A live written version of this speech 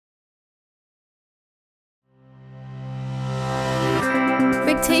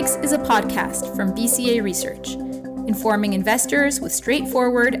Quick Takes is a podcast from BCA Research, informing investors with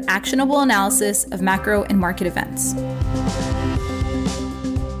straightforward, actionable analysis of macro and market events.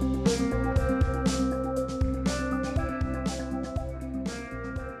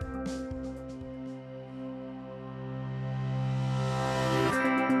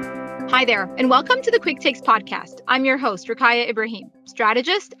 Hi there, and welcome to the Quick Takes podcast. I'm your host, Roukaya Ibrahim,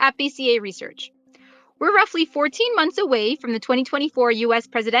 strategist at BCA Research. We're roughly 14 months away from the 2024 U.S.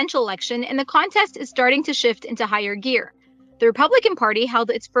 presidential election, and the contest is starting to shift into higher gear. The Republican Party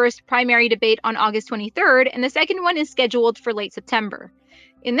held its first primary debate on August 23rd, and the second one is scheduled for late September.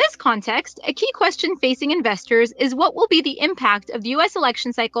 In this context, a key question facing investors is what will be the impact of the U.S.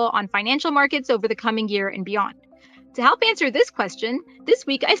 election cycle on financial markets over the coming year and beyond. To help answer this question, this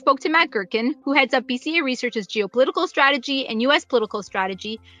week I spoke to Matt Gertken, who heads up BCA Research's geopolitical strategy and U.S. political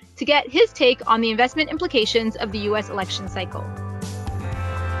strategy, to get his take on the investment implications of the U.S. election cycle.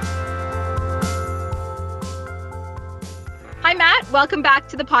 Hi, Matt. Welcome back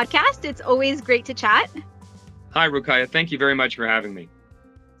to the podcast. It's always great to chat. Hi, Roukaya. Thank you very much for having me.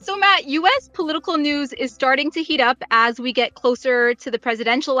 So, Matt, U.S. political news is starting to heat up as we get closer to the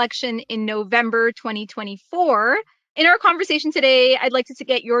presidential election in November 2024. In our conversation today, I'd like to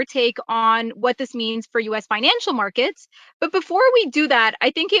get your take on what this means for U.S. financial markets. But before we do that,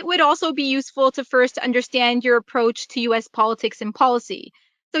 I think it would also be useful to first understand your approach to U.S. politics and policy.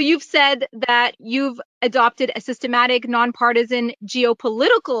 So you've said that you've adopted a systematic, nonpartisan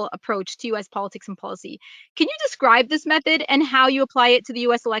geopolitical approach to U.S. politics and policy. Can you describe this method and how you apply it to the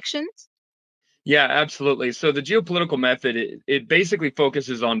U.S. elections? Yeah, absolutely. So the geopolitical method, it basically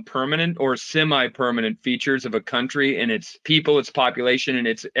focuses on permanent or semi-permanent features of a country and its people, its population, and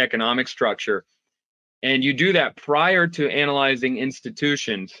its economic structure. And you do that prior to analyzing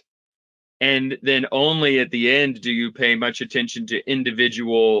institutions. And then only at the end do you pay much attention to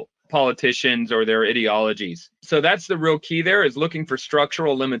individual politicians or their ideologies. So that's the real key there, is looking for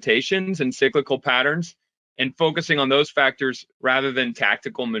structural limitations and cyclical patterns and focusing on those factors rather than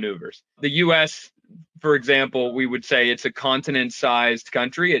tactical maneuvers. The U.S., for example, we would say it's a continent-sized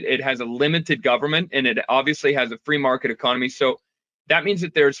country. It has a limited government, and it obviously has a free market economy. So that means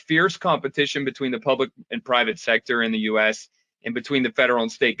that there's fierce competition between the public and private sector in the U.S. and between the federal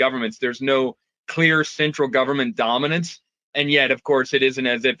and state governments. There's no clear central government dominance. And yet, of course, it isn't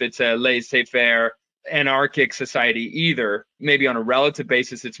as if it's a laissez-faire, anarchic society either. Maybe on a relative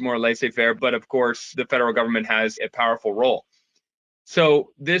basis, it's more laissez-faire, but of course, the federal government has a powerful role. So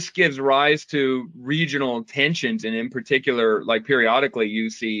this gives rise to regional tensions, and in particular, like periodically,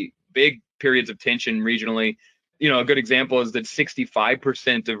 you see big periods of tension regionally. You know, a good example is that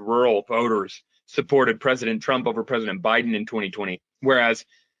 65% of rural voters supported President Trump over President Biden in 2020, whereas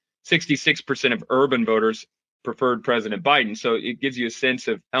 66% of urban voters preferred President Biden. So it gives you a sense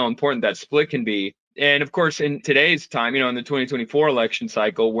of how important that split can be. And of course, in today's time, in the 2024 election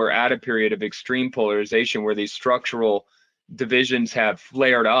cycle, we're at a period of extreme polarization where these structural divisions have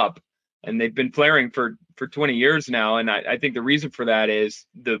flared up, and they've been flaring for 20 years now. And I think the reason for that is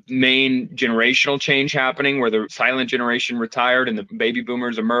the main generational change happening, where the silent generation retired and the baby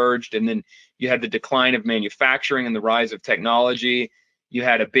boomers emerged. And then you had the decline of manufacturing and the rise of technology. You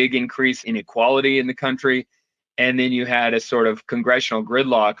had a big increase in inequality in the country. And then you had a sort of congressional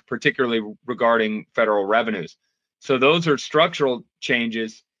gridlock, particularly regarding federal revenues. So those are structural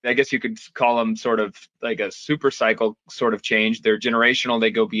changes. I guess you could call them sort of like a super cycle sort of change. They're generational. They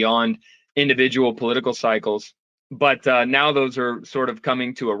go beyond individual political cycles. But now those are sort of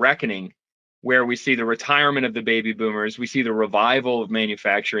coming to a reckoning where we see the retirement of the baby boomers. We see the revival of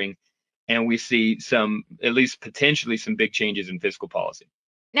manufacturing, and we see at least potentially some big changes in fiscal policy.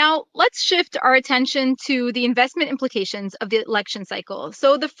 Now, let's shift our attention to the investment implications of the election cycle.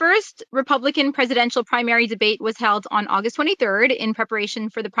 So the first Republican presidential primary debate was held on August 23rd in preparation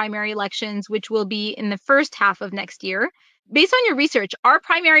for the primary elections, which will be in the first half of next year. Based on your research, are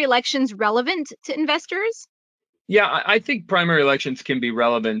primary elections relevant to investors? Yeah, I think primary elections can be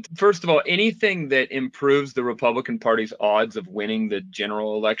relevant. First of all, anything that improves the Republican Party's odds of winning the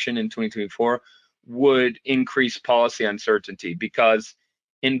general election in 2024 would increase policy uncertainty, because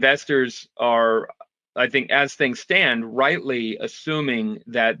investors are, I think, as things stand, rightly assuming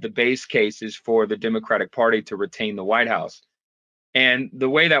that the base case is for the Democratic Party to retain the White House. And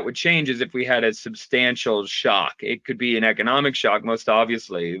the way that would change is if we had a substantial shock. It could be an economic shock, most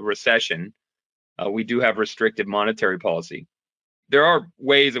obviously, recession. We do have restrictive monetary policy. There are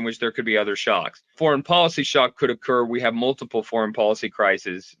ways in which there could be other shocks. Foreign policy shock could occur. We have multiple foreign policy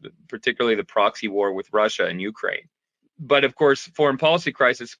crises, particularly the proxy war with Russia and Ukraine. But of course, foreign policy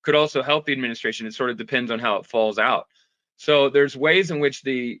crisis could also help the administration. It sort of depends on how it falls out. So there's ways in which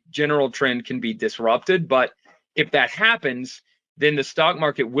the general trend can be disrupted, but if that happens, then the stock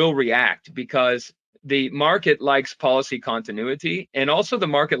market will react because the market likes policy continuity, and also the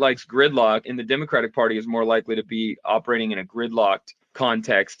market likes gridlock, and the Democratic Party is more likely to be operating in a gridlocked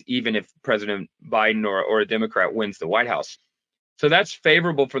context, even if President Biden or a Democrat wins the White House. So that's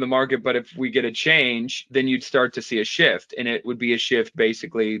favorable for the market. But if we get a change, then you'd start to see a shift. And it would be a shift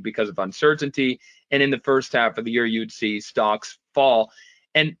basically because of uncertainty. And in the first half of the year, you'd see stocks fall.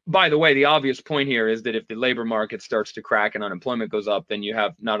 And by the way, the obvious point here is that if the labor market starts to crack and unemployment goes up, then you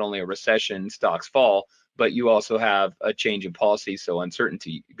have not only a recession, stocks fall, but you also have a change in policy. So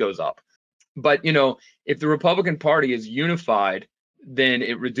uncertainty goes up. But, if the Republican Party is unified, then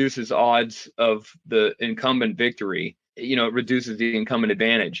it reduces odds of the incumbent victory. It reduces the incumbent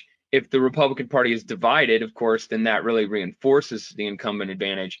advantage. If the Republican Party is divided, of course, then that really reinforces the incumbent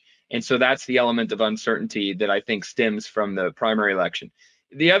advantage. And so that's the element of uncertainty that I think stems from the primary election.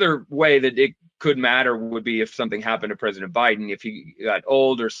 The other way that it could matter would be if something happened to President Biden, if he got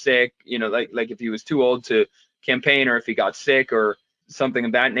old or sick, like if he was too old to campaign, or if he got sick or something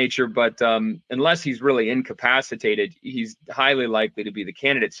of that nature. But unless he's really incapacitated, he's highly likely to be the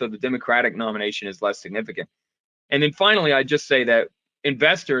candidate. So the Democratic nomination is less significant. And then finally, I'd just say that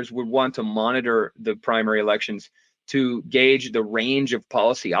investors would want to monitor the primary elections to gauge the range of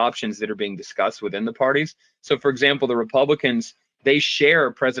policy options that are being discussed within the parties. So, for example, the Republicans, they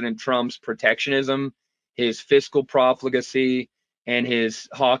share President Trump's protectionism, his fiscal profligacy, and his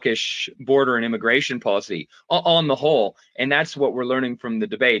hawkish border and immigration policy on the whole. And that's what we're learning from the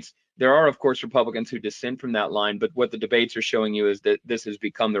debates. There are, of course, Republicans who dissent from that line, but what the debates are showing you is that this has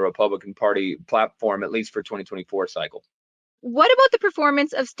become the Republican Party platform, at least for 2024 cycle. What about the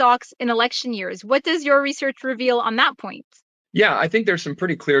performance of stocks in election years? What does your research reveal on that point? Yeah, I think there's some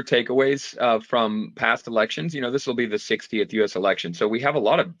pretty clear takeaways from past elections. This will be the 60th U.S. election. So we have a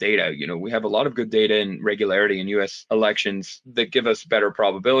lot of data. We have a lot of good data and regularity in U.S. elections that give us better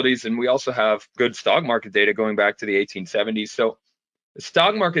probabilities. And we also have good stock market data going back to the 1870s. So the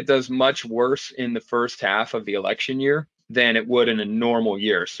stock market does much worse in the first half of the election year than it would in a normal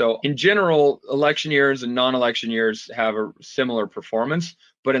year. So in general, election years and non-election years have a similar performance.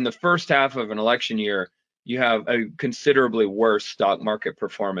 But in the first half of an election year, you have a considerably worse stock market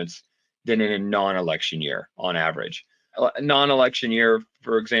performance than in a non-election year on average. A non-election year,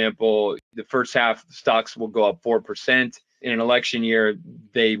 for example, the first half stocks will go up 4%. In an election year,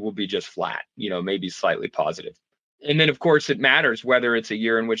 they will be just flat, maybe slightly positive. And then, of course, it matters whether it's a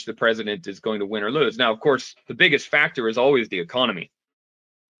year in which the president is going to win or lose. Now, of course, the biggest factor is always the economy.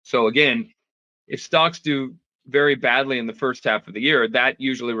 So again, if stocks do very badly in the first half of the year, that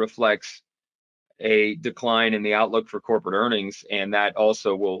usually reflects a decline in the outlook for corporate earnings, and that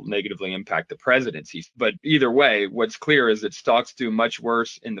also will negatively impact the presidency. But either way, what's clear is that stocks do much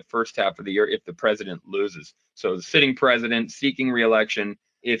worse in the first half of the year if the president loses. So the sitting president seeking re-election,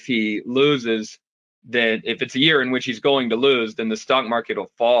 if he loses, then if it's a year in which he's going to lose, then the stock market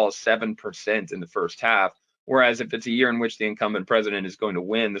will fall 7% in the first half. Whereas if it's a year in which the incumbent president is going to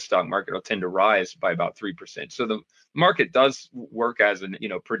win, the stock market will tend to rise by about 3%. So the market does work as an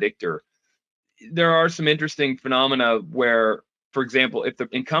predictor. There are some interesting phenomena where, for example, if the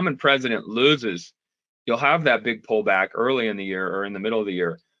incumbent president loses, you'll have that big pullback early in the year or in the middle of the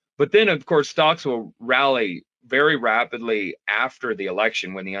year. But then, of course, stocks will rally very rapidly after the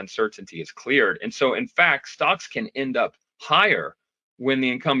election when the uncertainty is cleared. And so, in fact, stocks can end up higher when the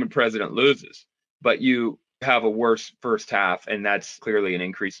incumbent president loses, but you have a worse first half, and that's clearly an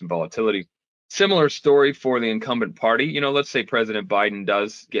increase in volatility. Similar story for the incumbent party. Let's say President Biden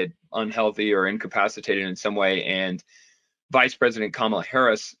does get unhealthy or incapacitated in some way, and Vice President Kamala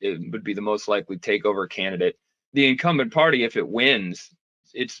Harris would be the most likely takeover candidate. The incumbent party, if it wins,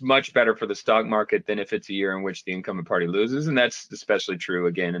 it's much better for the stock market than if it's a year in which the incumbent party loses. And that's especially true,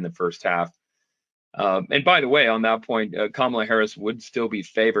 again, in the first half. And by the way, on that point, Kamala Harris would still be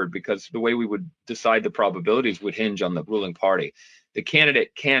favored because the way we would decide the probabilities would hinge on the ruling party. The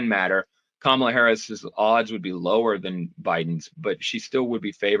candidate can matter. Kamala Harris's odds would be lower than Biden's, but she still would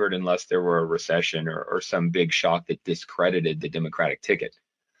be favored unless there were a recession or some big shock that discredited the Democratic ticket.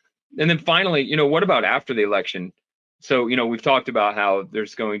 And then finally, what about after the election? So, we've talked about how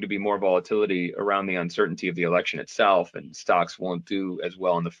there's going to be more volatility around the uncertainty of the election itself, and stocks won't do as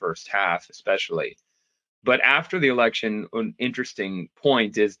well in the first half, especially. But after the election, an interesting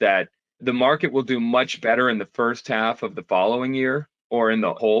point is that the market will do much better in the first half of the following year or in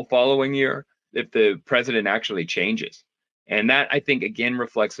the whole following year if the president actually changes. And that, I think, again,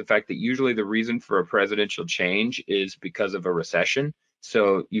 reflects the fact that usually the reason for a presidential change is because of a recession.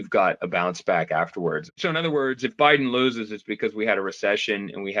 So you've got a bounce back afterwards. So in other words, if Biden loses, it's because we had a recession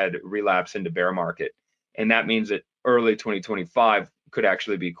and we had relapse into bear market. And that means that early 2025 could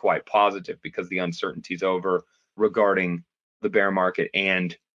actually be quite positive because the uncertainty's over regarding the bear market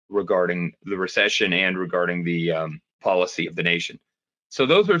and regarding the recession and regarding the policy of the nation. So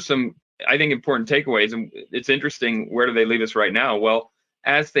those are some, I think, important takeaways. And it's interesting, where do they leave us right now? Well,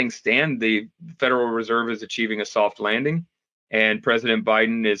 as things stand, the Federal Reserve is achieving a soft landing, and President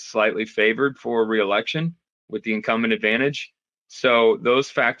Biden is slightly favored for re-election with the incumbent advantage. So those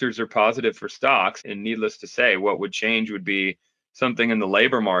factors are positive for stocks. And needless to say, what would change would be something in the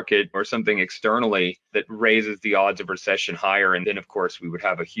labor market or something externally that raises the odds of recession higher. And then, of course, we would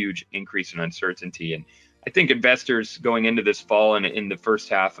have a huge increase in uncertainty. And I think investors going into this fall and in the first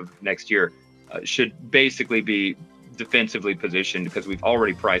half of next year should basically be defensively positioned because we've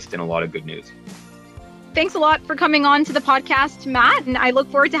already priced in a lot of good news. Thanks a lot for coming on to the podcast, Matt, and I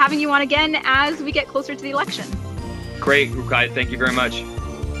look forward to having you on again as we get closer to the election. Great, Roukaya. Thank you very much.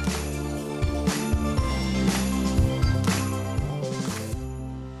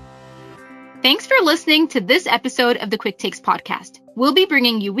 Thanks for listening to this episode of the Quick Takes podcast. We'll be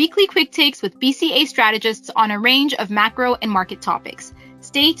bringing you weekly quick takes with BCA strategists on a range of macro and market topics.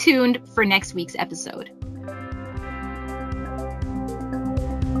 Stay tuned for next week's episode.